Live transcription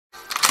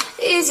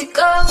easy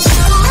go.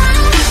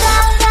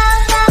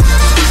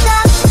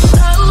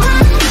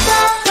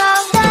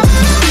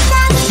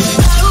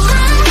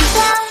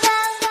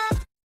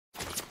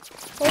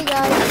 Hey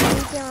guys,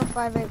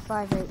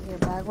 Gamer5858 here,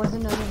 back with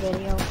another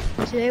video.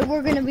 Today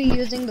we're going to be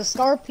using the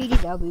Scar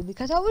PDW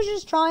because I was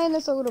just trying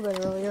this a little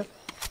bit earlier. And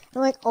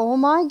I'm like, oh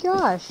my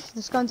gosh,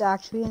 this gun's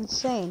actually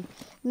insane.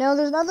 No,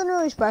 there's nothing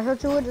really special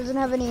to it. It doesn't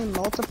have any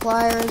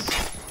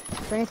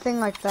multipliers or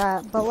anything like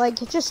that. But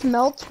like, it just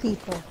melts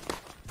people.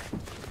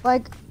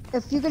 Like,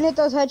 if you can hit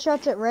those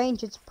headshots at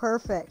range, it's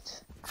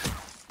perfect.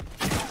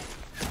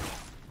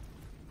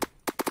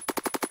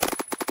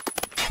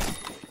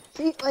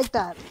 See, like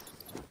that.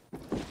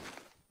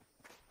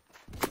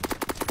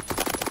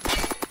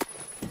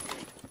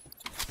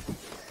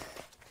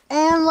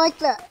 And like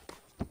that.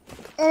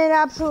 And it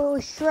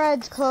absolutely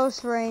shreds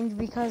close range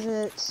because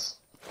it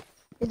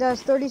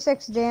does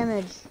 36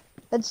 damage.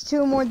 That's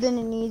 2 more than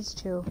it needs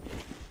to.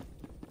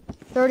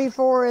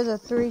 34 is a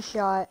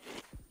 3-shot.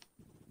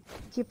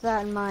 Keep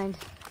that in mind.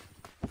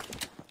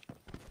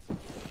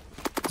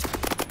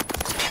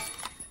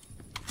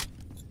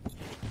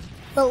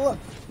 But look,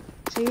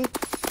 see?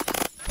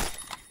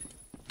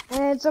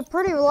 And it's a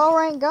pretty low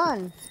rank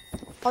gun.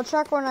 I'll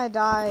check when I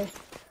die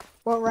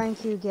what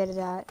rank you get it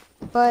at.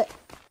 But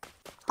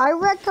I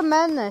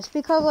recommend this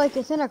because like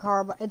it's a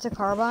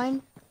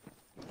carbine.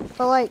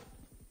 But like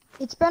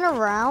it's been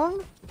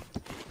around,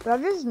 but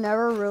I've just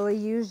never really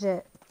used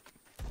it.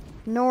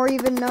 Nor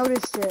even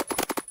noticed it.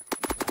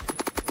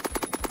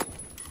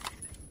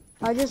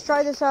 I just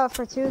tried this out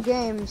for 2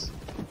 games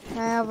and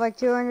I have like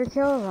 200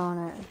 kills on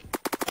it.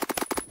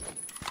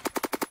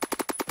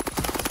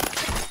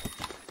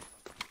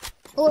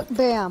 Look,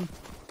 bam.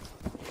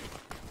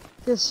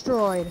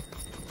 Destroyed.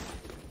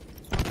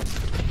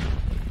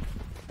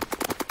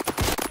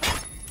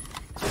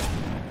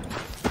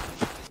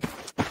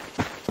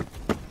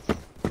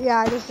 Yeah,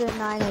 I just did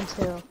 9 and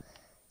 2.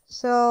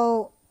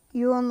 So,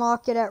 you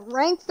unlock it at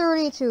rank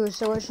 32,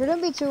 so it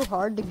shouldn't be too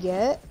hard to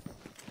get.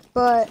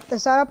 But the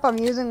setup I'm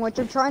using, which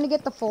I'm trying to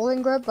get the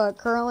folding grip, but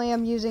currently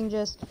I'm using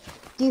just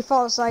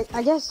default sight.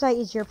 I guess sight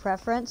is your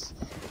preference,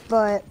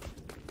 but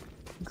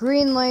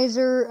green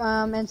laser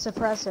and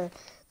suppressor.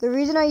 The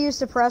reason I use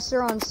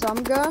suppressor on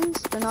some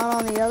guns, but not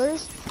on the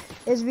others,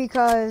 is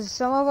because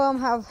some of them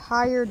have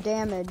higher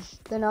damage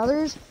than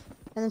others.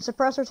 And then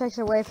suppressor takes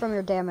away from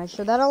your damage.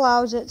 So that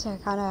allows it to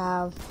kind of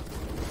have,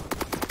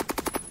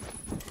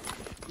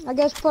 I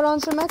guess, put on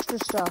some extra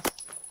stuff.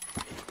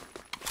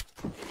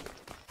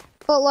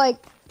 But like,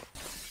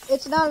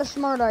 it's not a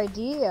smart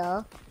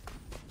idea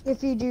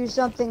if you do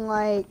something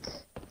like,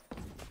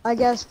 I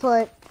guess,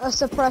 put a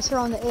suppressor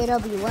on the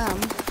AWM.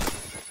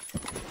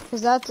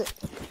 Because that's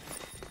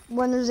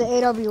when there's an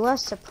AWS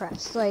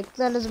suppressed. Like,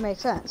 that doesn't make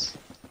sense.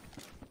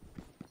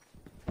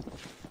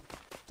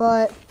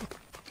 But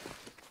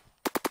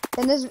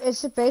and this,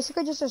 it's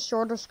basically just a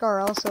shorter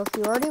Scar L, so if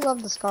you already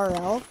love the Scar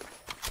L,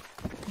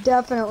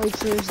 definitely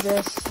choose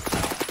this.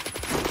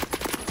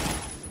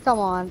 Come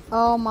on.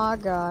 Oh my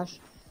gosh.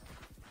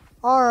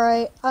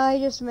 Alright, I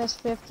just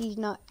missed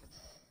 50,000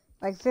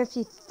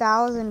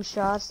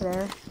 shots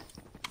there.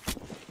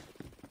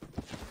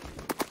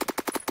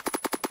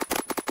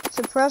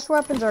 Suppressed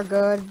weapons are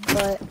good,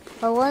 but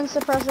one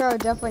suppressor I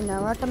would definitely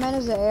not recommend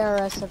is the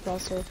ARS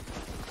suppressor.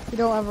 You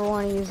don't ever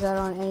want to use that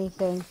on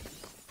anything.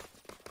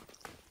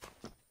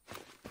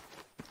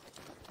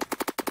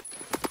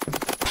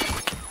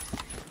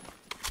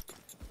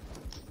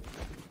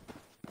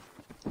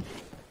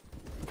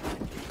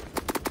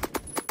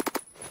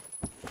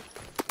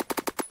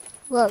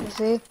 Look,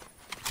 see?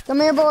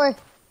 Come here, boy.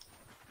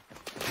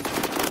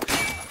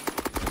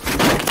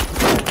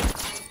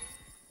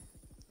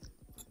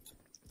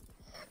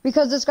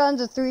 Because this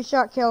gun's a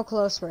 3-shot kill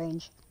close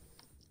range.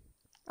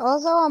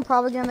 Also, I'm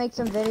probably gonna make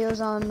some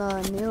videos on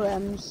the new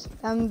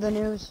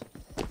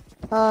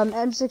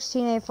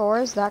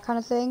M16A4s, that kind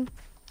of thing.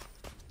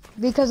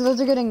 Because those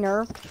are getting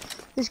nerfed.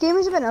 This game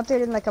hasn't been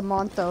updated in like a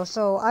month though,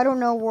 so I don't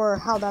know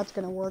how that's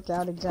gonna work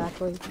out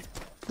exactly.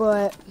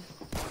 But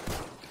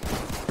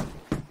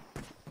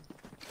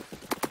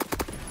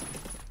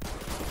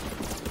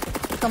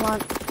come on.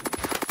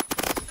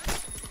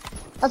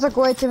 That took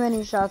way too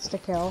many shots to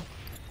kill.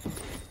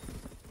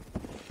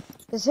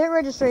 This hit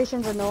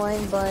registration's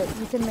annoying, but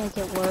you can make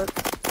it work.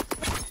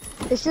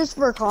 It's just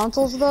for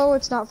consoles though,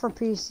 it's not for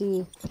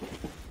PC.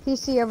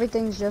 PC,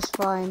 everything's just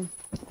fine.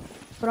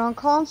 But on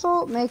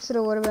console, it makes it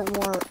a little bit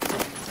more,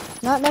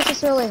 not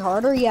necessarily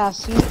harder, yeah,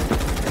 see?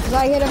 Because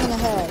I hit him in the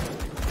head.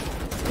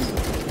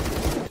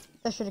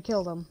 That should have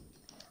killed him.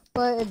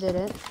 But it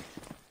didn't.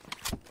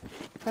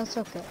 That's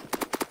okay.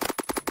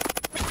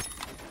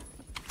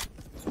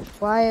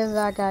 Why is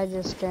that guy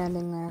just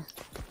standing there?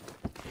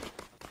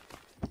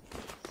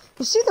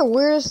 You see the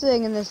weirdest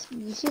thing in this,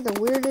 you see the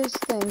weirdest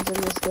things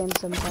in this game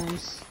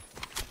sometimes.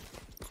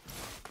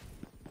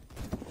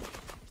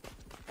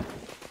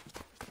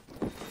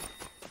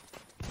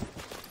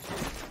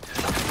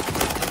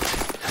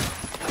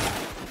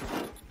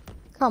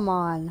 Come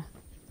on.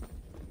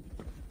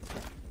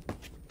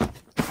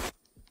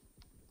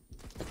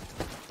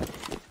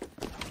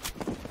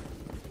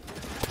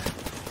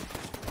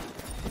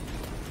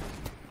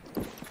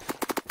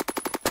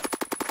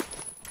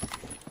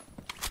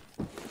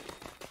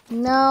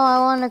 No, I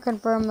want to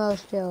confirm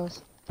those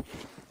kills.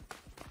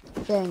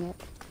 Dang it.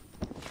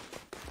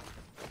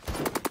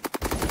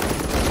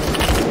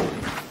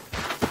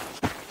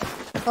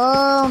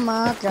 Oh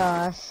my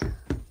gosh.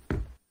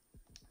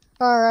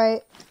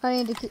 Alright,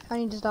 I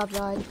need to stop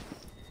dying.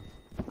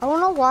 I don't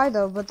know why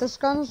though, but this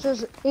gun's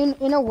just,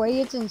 in a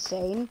way it's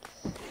insane.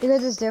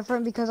 Because it's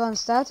different, because on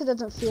stats it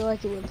doesn't feel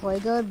like it would play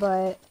good,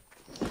 but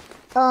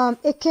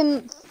it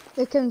can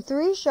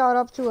 3-shot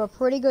up to a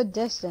pretty good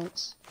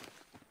distance.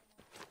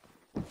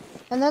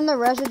 And then the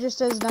rest, it just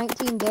does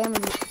 19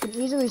 damage. You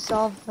can easily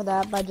solve for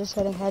that by just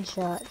hitting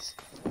headshots.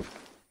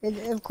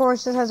 Of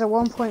course, this has a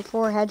 1.4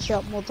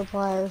 headshot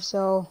multiplier,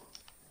 so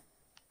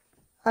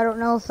I don't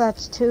know if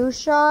that's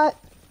 2-shot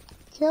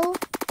kill.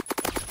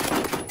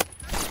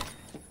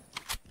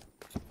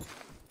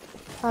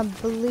 I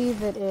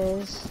believe it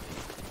is.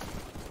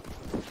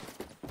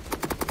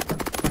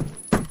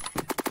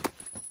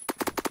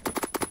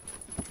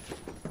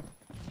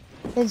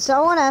 Did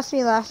someone ask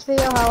me last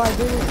video how I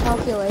do these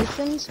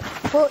calculations?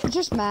 Well,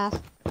 just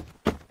math.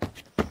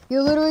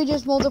 You literally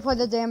just multiply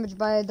the damage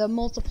by the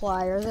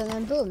multipliers, and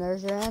then boom,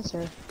 there's your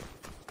answer.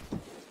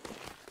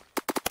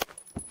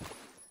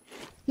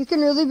 You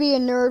can really be a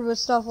nerd with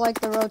stuff like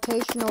the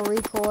rotational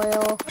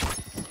recoil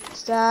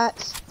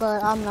stats,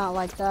 but I'm not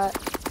like that.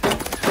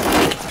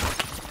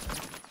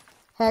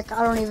 Heck,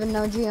 I don't even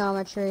know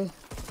geometry.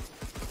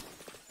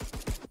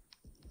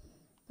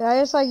 But I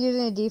just like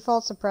using a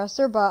default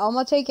suppressor, but I'm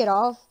gonna take it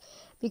off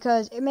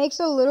because it makes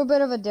a little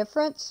bit of a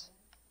difference.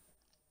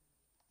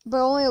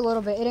 But only a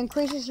little bit. It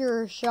increases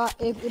your shot,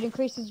 it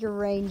increases your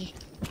range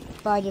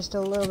by just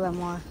a little bit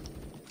more.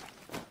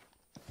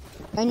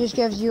 And just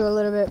gives you a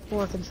little bit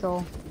more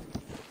control.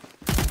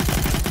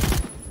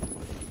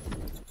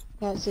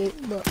 Can't see,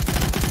 look.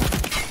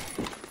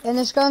 And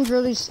this gun's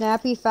really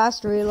snappy,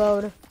 fast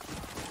reload.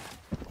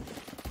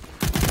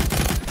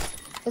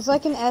 It's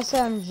like an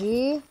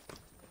SMG,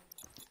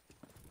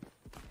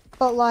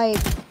 but like,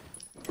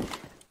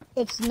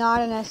 it's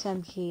not an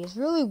SMG. It's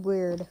really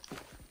weird.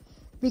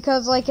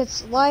 Because like,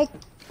 it's like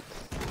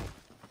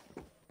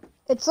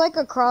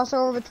a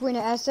crossover between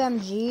an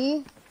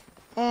SMG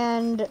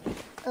and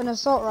an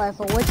assault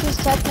rifle, which is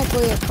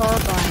technically a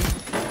carbine.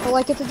 But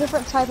like, it's a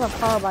different type of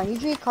carbine.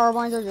 Usually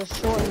carbines are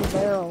just shortened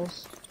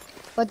barrels.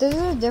 But this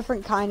is a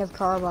different kind of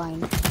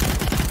carbine.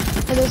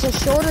 It is a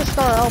shorter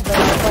Scar L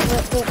barrel, but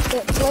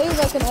it plays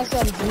like an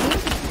SMG.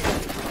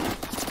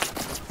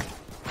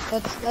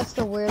 That's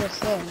the weirdest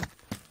thing.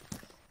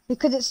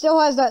 Because it still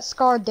has that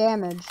Scar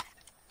damage.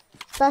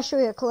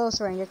 Especially at close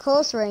range. At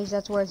close range,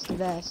 that's where it's the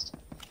best.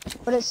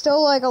 But it's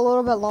still like a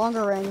little bit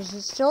longer range.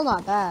 It's still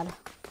not bad.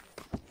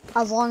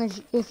 As long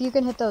as, if you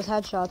can hit those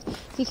headshots.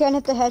 If you can't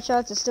hit the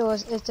headshots, it's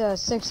a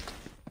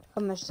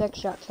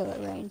 6-shot kill at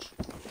range.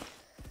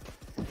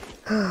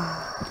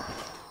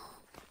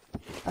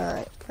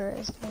 Alright, where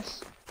is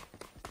this?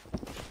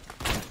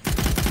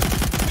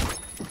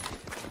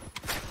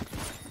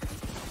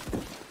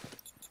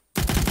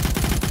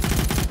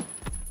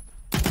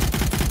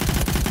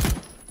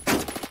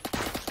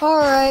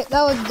 Alright,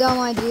 that was a dumb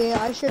idea.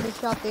 I should have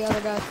shot the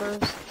other guy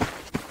first.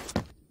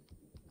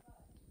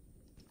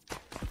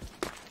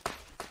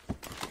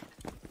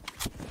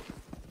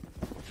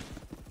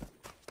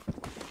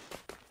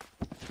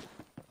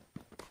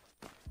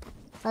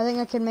 I think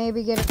I can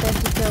maybe get a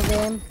 50 kill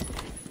game.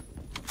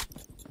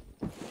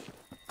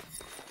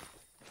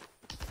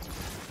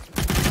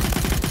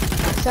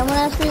 Someone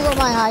asked me what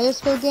my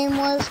highest kill game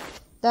was.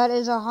 That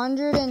is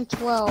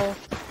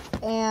 112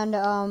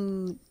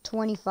 and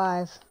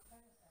 25.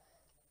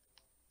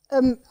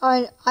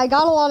 I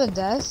got a lot of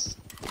deaths,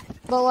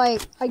 but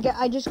like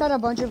I just got a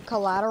bunch of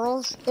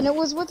collaterals, and it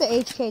was with the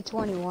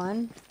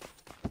HK21.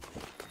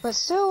 But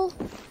still,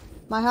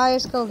 my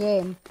highest kill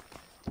game.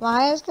 My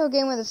highest kill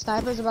game with a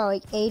sniper is about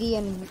like 80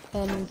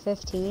 and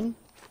 15,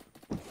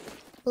 I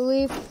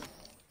believe.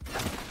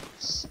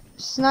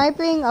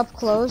 Sniping up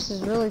close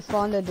is really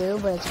fun to do,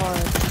 but it's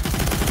hard.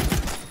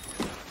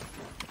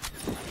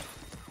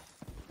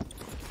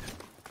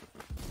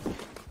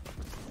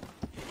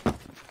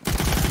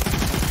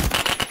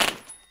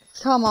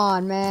 Come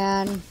on,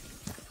 man.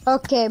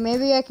 Okay,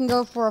 maybe I can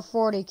go for a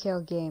 40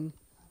 kill game.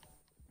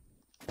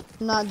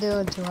 I'm not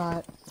doing too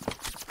hot.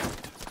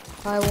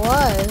 I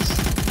was.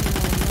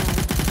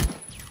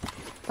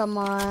 Come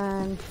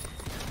on.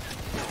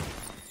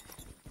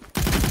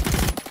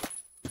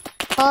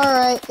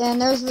 Alright,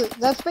 and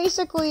that's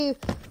basically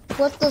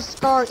what the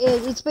Scar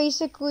is. It's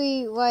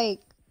basically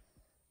like,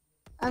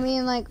 I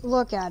mean, like,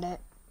 look at it.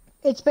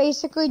 It's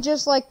basically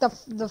just like the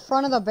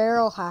front of the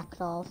barrel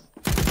hacked off.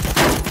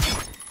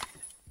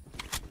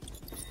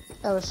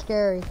 That was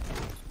scary.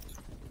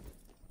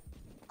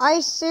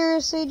 I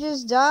seriously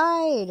just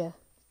died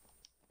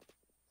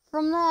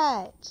from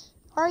that.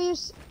 Are you...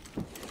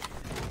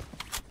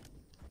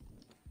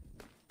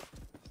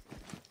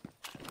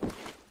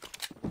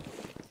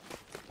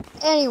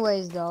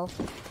 Anyways, though.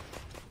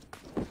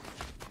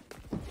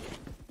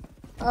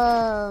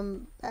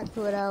 Back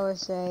to what I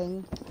was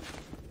saying.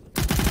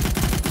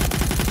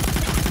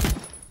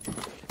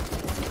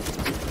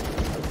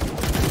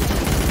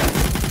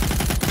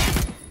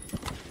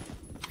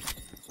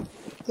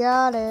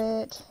 got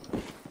it.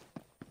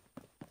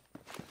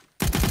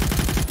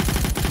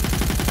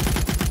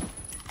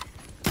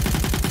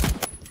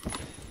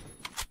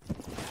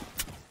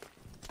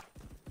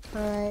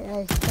 Alright,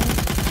 I think...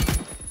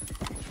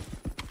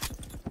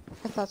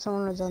 I thought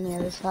someone was on the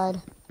other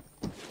side.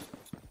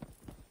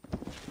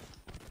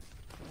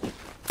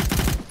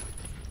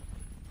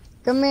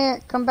 Come here,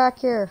 come back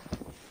here.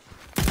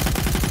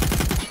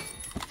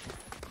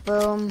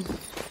 Boom.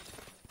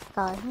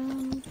 Got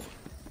him.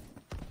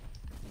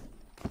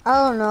 I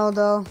don't know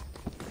though.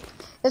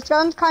 This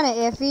gun's kind of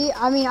iffy.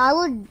 I mean, I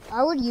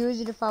would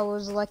use it if I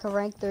was like a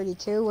rank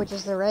 32, which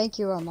is the rank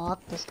you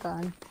unlock this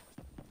gun.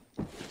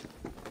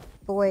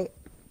 But wait.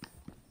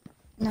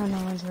 No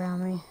one's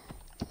around me.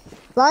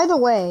 By the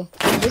way,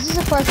 this is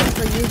a question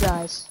for you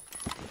guys.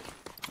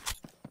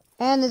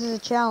 And this is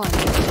a challenge.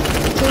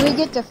 Can we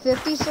get to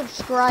 50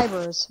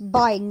 subscribers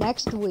by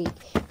next week?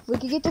 If we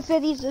could get to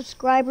 50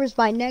 subscribers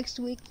by next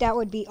week, that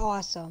would be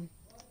awesome.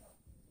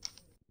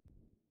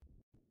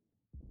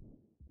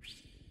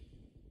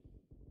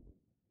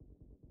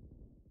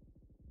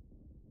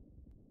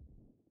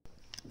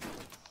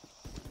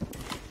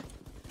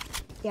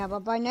 Yeah, but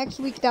by next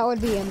week, that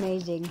would be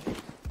amazing.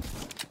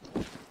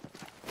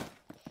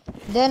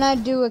 Then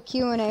I'd do a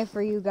Q&A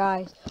for you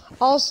guys.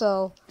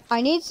 Also,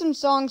 I need some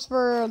songs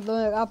for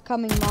the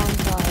upcoming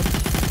montage.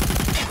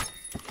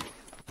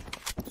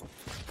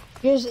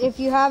 Just, if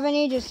you have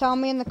any, just tell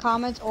me in the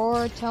comments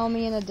or tell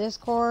me in the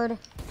Discord.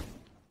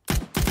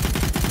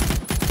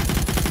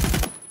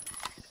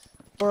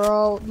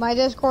 Bro, my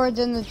Discord's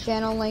in the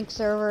channel link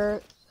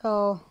server,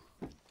 so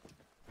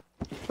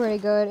pretty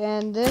good.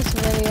 And this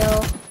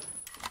video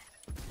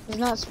is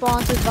not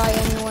sponsored by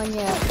anyone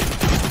yet.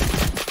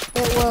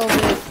 It will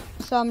be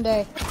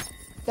someday.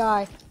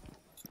 Die.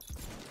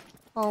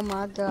 Oh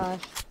my gosh.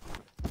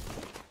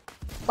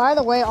 By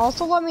the way,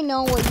 also let me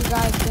know what you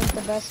guys think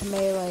the best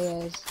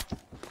melee is.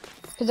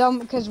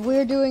 Cause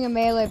we're doing a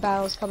melee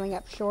battles coming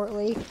up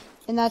shortly,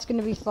 and that's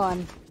gonna be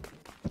fun.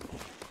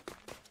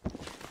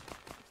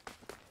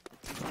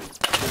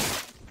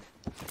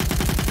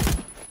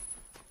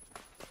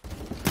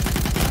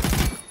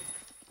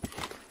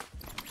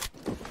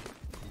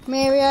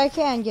 Maybe I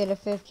can get a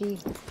 50.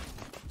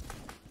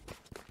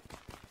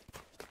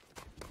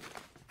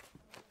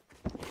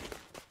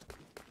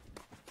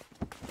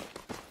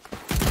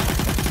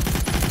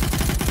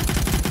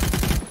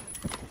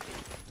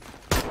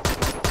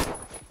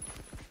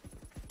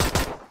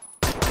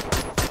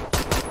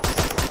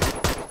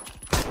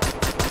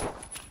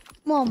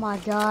 Oh my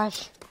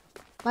gosh.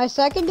 My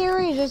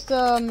secondary is just a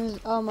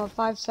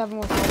 5.7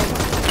 with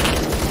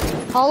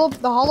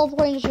the hollow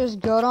point is just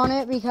good on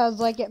it because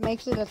like it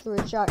makes it a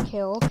 3-shot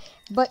kill,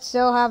 but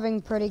still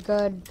having pretty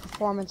good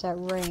performance at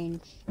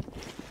range.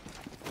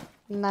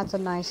 And that's a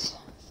nice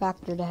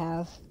factor to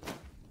have.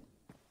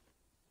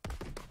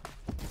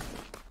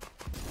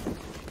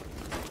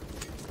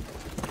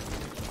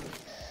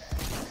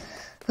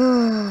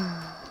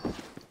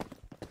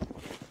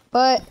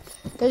 But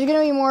there's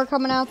gonna be more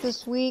coming out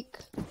this week.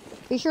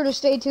 Be sure to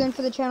stay tuned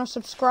for the channel.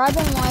 Subscribe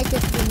and like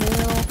if you're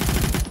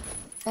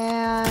new.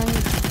 And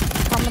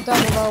comment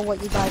down below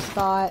what you guys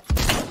thought.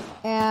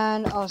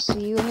 And I'll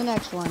see you in the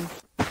next one.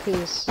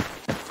 Peace.